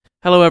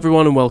Hello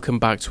everyone and welcome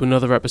back to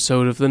another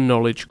episode of the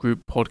Knowledge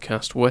Group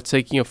podcast. We're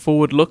taking a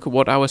forward look at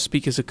what our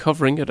speakers are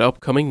covering at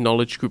upcoming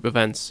Knowledge Group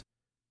events.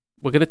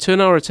 We're going to turn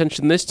our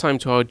attention this time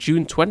to our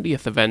June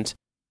 20th event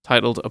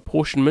titled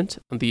Apportionment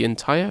and the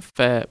Entire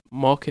Fair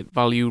Market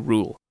Value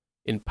Rule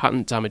in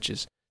Patent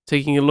Damages,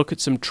 taking a look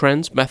at some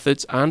trends,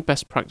 methods and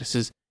best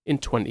practices in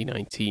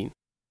 2019.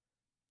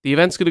 The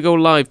event's going to go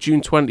live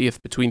June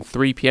 20th between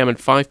 3pm and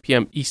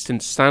 5pm Eastern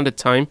Standard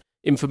Time.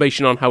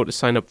 Information on how to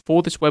sign up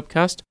for this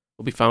webcast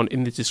will be found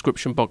in the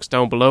description box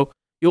down below.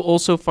 You'll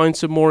also find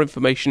some more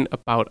information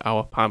about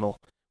our panel.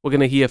 We're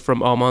going to hear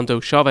from Armando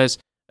Chavez,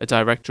 a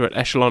director at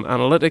Echelon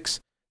Analytics,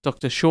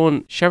 Dr.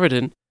 Sean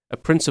Sheridan, a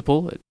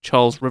principal at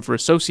Charles River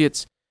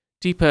Associates.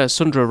 Deepa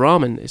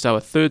Sundararaman is our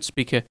third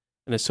speaker,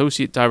 an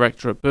associate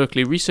director at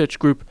Berkeley Research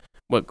Group.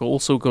 We're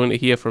also going to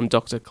hear from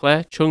Dr.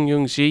 Claire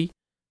Chung-Yung-Ji,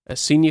 a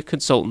senior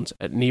consultant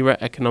at NERA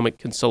Economic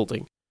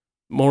Consulting.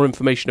 More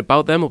information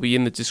about them will be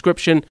in the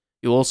description.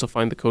 You'll also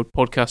find the code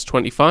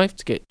podcast25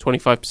 to get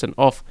 25%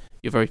 off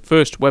your very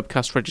first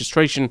webcast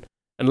registration.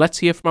 And let's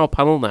hear from our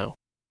panel now.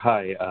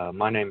 Hi,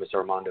 my name is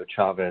Armando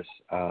Chavez.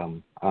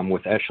 I'm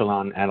with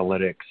Echelon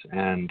Analytics,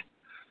 and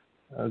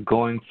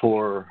going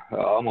for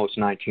almost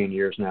 19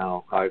 years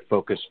now, I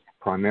focus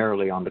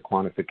primarily on the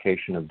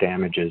quantification of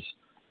damages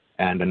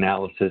and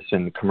analysis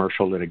in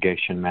commercial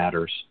litigation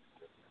matters.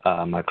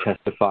 I've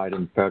testified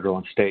in federal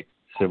and state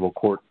civil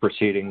court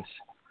proceedings,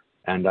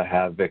 and I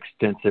have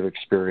extensive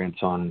experience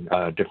on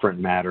different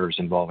matters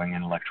involving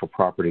intellectual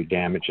property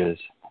damages,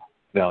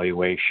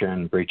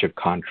 valuation, breach of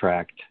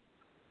contract,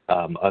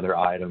 other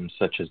items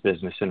such as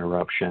business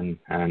interruption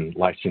and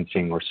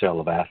licensing or sale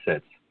of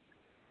assets.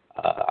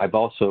 I've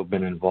also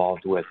been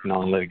involved with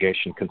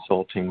non-litigation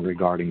consulting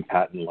regarding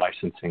patent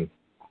licensing.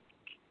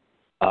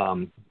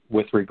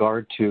 With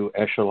regard to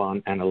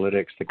Echelon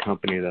Analytics, the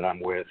company that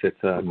I'm with, it's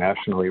a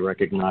nationally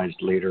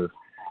recognized leader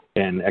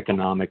in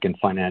economic and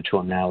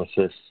financial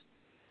analysis,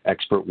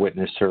 expert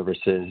witness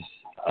services,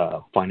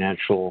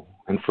 financial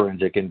and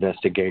forensic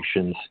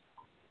investigations,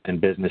 and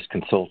business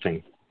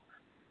consulting.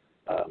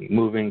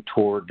 Moving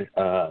toward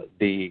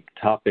the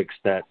topics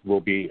that we'll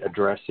be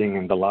addressing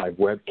in the live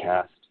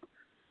webcast,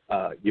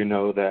 you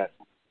know that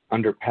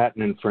under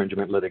patent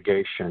infringement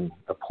litigation,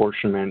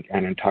 apportionment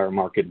and entire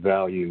market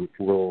value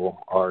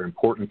rule are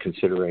important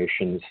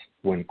considerations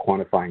when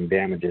quantifying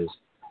damages,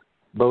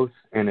 both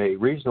in a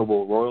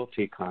reasonable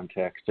royalty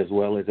context as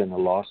well as in a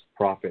lost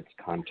profits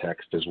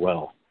context as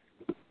well.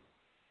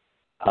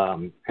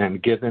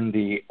 And given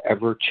the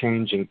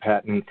ever-changing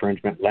patent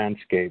infringement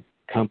landscape,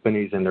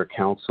 companies and their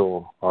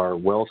counsel are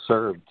well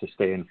served to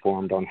stay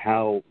informed on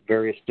how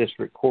various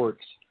district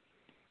courts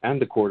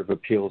and the Court of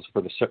Appeals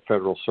for the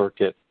Federal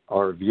Circuit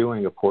are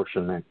viewing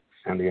apportionment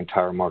and the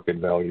entire market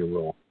value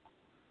rule.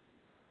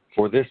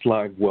 For this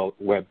live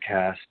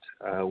webcast,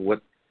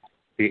 what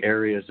the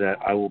areas that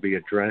I will be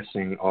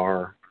addressing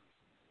are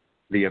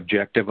the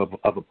objective of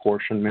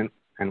apportionment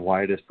and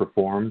why it is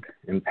performed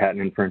in patent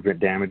infringement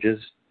damages,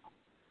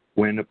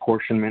 when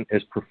apportionment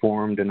is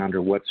performed and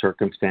under what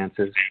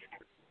circumstances,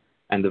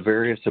 and the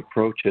various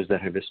approaches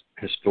that have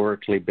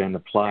historically been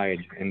applied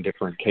in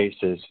different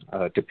cases,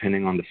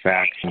 depending on the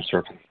facts and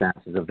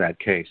circumstances of that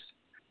case.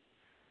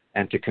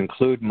 And to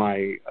conclude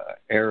my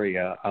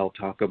area, I'll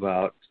talk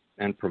about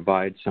and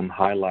provide some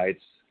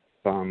highlights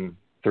from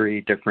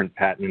 3 different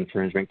patent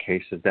infringement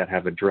cases that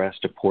have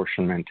addressed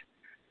apportionment.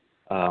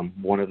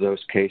 One of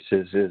those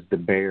cases is the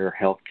Bayer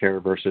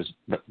Healthcare versus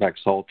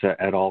Baxalta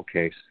et al.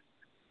 Case.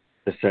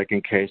 The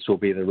second case will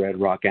be the Red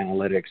Rock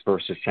Analytics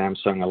versus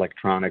Samsung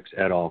Electronics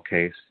et al.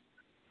 Case.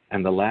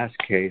 And the last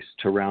case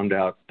to round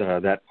out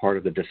that part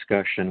of the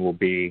discussion will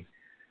be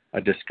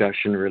a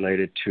discussion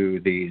related to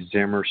the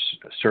Zimmer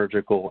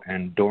Surgical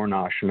and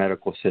Dornosh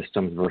Medical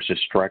Systems versus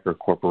Stryker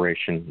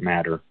Corporation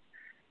matter.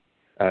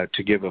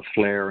 To give a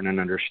flair and an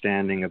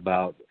understanding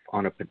about,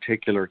 on a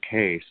particular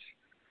case,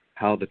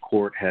 how the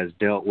court has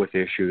dealt with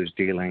issues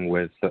dealing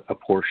with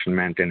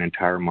apportionment and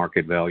entire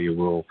market value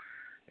rule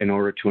in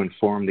order to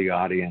inform the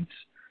audience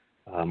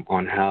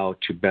on how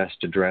to best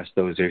address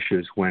those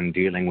issues when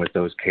dealing with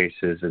those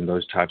cases and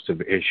those types of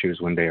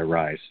issues when they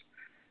arise.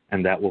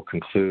 And that will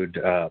conclude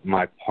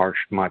my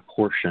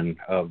portion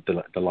of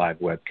the live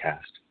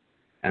webcast.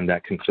 And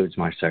that concludes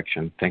my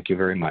section. Thank you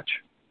very much.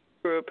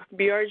 Group.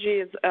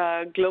 BRG is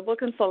a global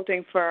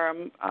consulting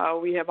firm.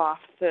 We have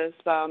offices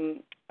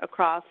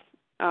across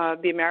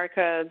the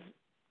Americas,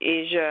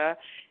 Asia,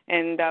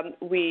 and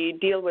we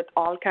deal with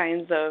all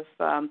kinds of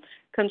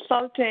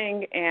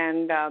consulting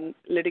and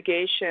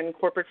litigation,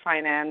 corporate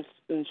finance,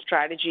 and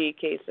strategy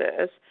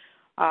cases.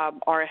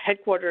 Our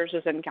headquarters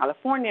is in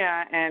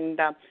California, and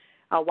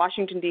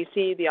Washington,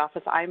 D.C., the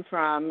office I'm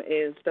from,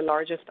 is the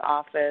largest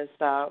office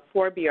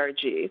for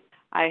BRG.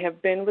 I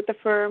have been with the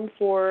firm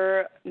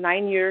for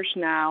 9 years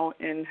now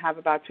and have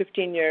about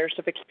 15 years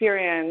of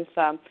experience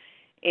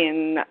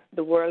in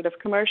the world of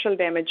commercial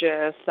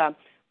damages.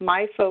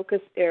 My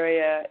focus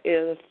area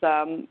is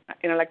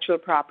intellectual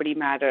property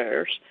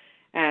matters,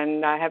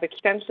 and I have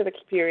extensive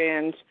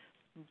experience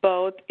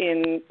both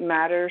in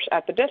matters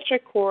at the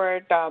district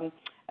court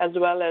as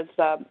well as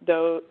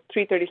the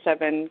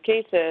 337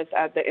 cases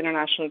at the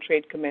International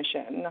Trade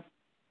Commission.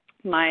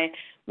 My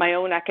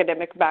own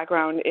academic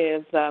background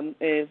is a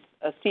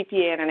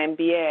CPA and an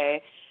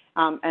MBA,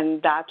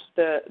 and that's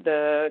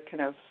the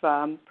kind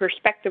of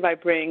perspective I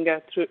bring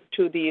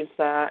to these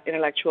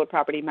intellectual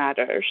property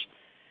matters.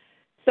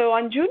 So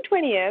on June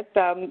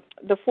 20th,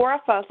 the four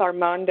of us,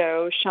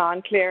 Armando,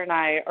 Sean, Claire, and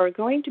I, are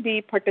going to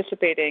be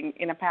participating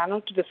in a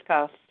panel to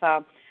discuss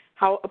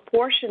how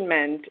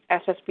apportionment,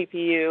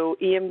 SSPPU,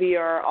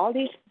 EMVR, all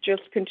these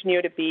just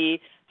continue to be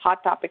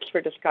hot topics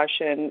for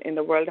discussion in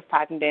the world of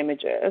patent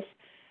damages.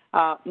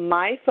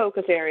 My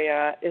focus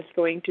area is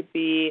going to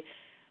be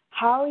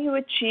how you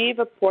achieve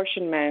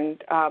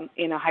apportionment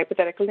in a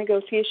hypothetical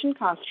negotiation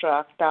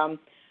construct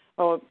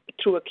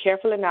through a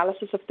careful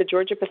analysis of the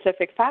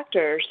Georgia-Pacific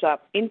factors,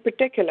 in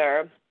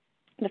particular,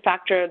 the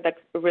factor that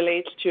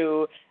relates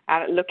to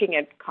looking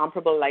at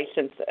comparable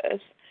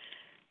licenses.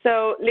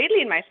 So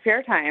lately in my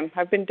spare time,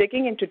 I've been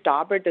digging into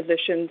Daubert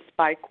decisions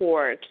by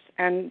courts,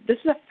 and this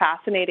is a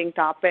fascinating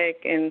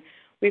topic, and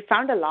we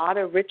found a lot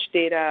of rich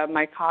data.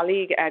 My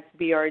colleague at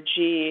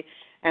BRG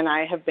and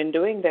I have been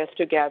doing this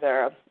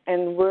together,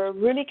 and we're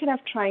really kind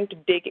of trying to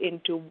dig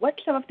into what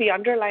some of the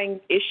underlying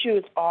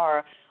issues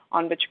are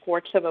on which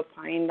courts have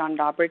opined on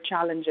Daubert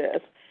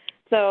challenges.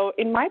 So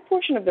in my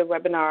portion of the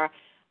webinar,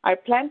 I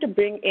plan to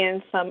bring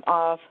in some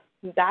of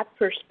that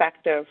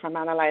perspective from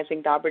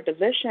analyzing Daubert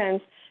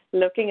decisions,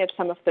 looking at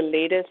some of the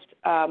latest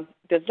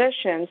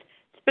decisions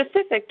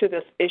specific to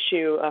this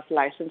issue of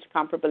license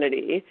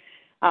comparability.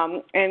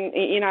 And,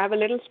 I have a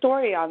little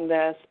story on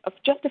this. Of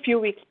just a few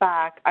weeks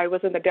back, I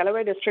was in the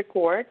Delaware District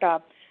Court.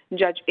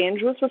 Judge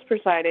Andrews was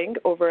presiding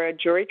over a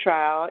jury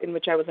trial in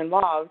which I was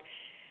involved.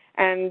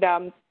 And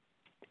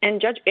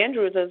Judge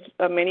Andrews,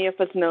 as many of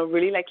us know,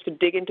 really likes to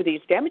dig into these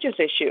damages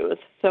issues.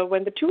 So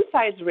when the two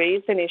sides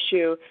raised an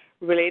issue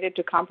related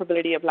to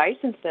comparability of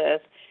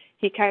licenses,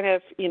 he kind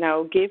of,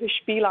 gave a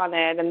spiel on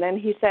it, and then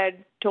he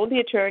told the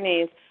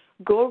attorneys,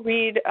 go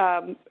read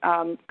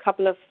a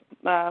couple of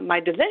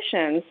my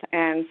decisions.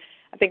 And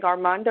I think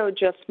Armando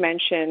just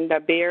mentioned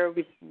Bayer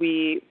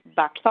v.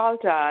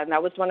 Baxalta, and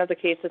that was one of the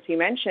cases he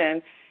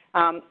mentioned.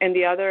 And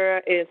the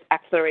other is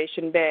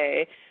Acceleration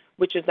Bay,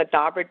 which is a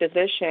Daubert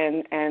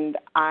decision, and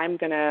I'm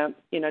going to,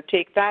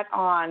 take that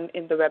on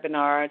in the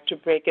webinar to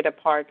break it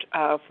apart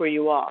for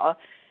you all.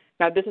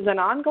 Now, this is an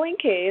ongoing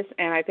case,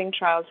 and I think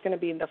trial is going to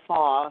be in the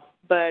fall,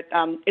 but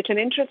it's an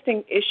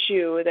interesting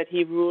issue that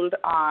he ruled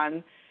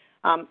on,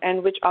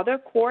 and which other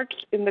courts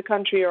in the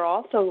country are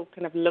also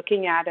kind of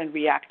looking at and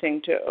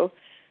reacting to.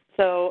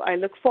 So I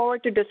look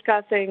forward to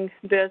discussing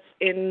this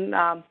in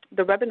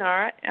the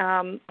webinar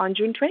on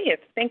June 20th.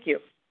 Thank you.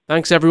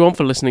 Thanks everyone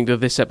for listening to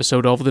this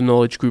episode of the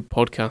Knowledge Group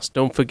podcast.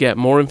 Don't forget,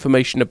 more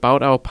information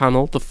about our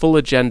panel, the full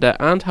agenda,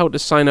 and how to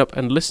sign up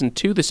and listen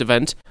to this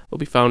event will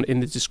be found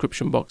in the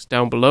description box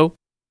down below.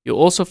 You'll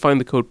also find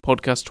the code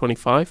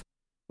podcast25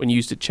 when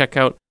used at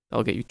checkout.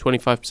 That'll get you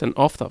 25%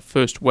 off that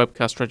first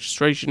webcast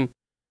registration.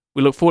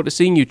 We look forward to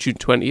seeing you June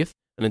 20th,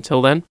 and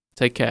until then,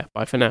 take care.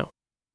 Bye for now.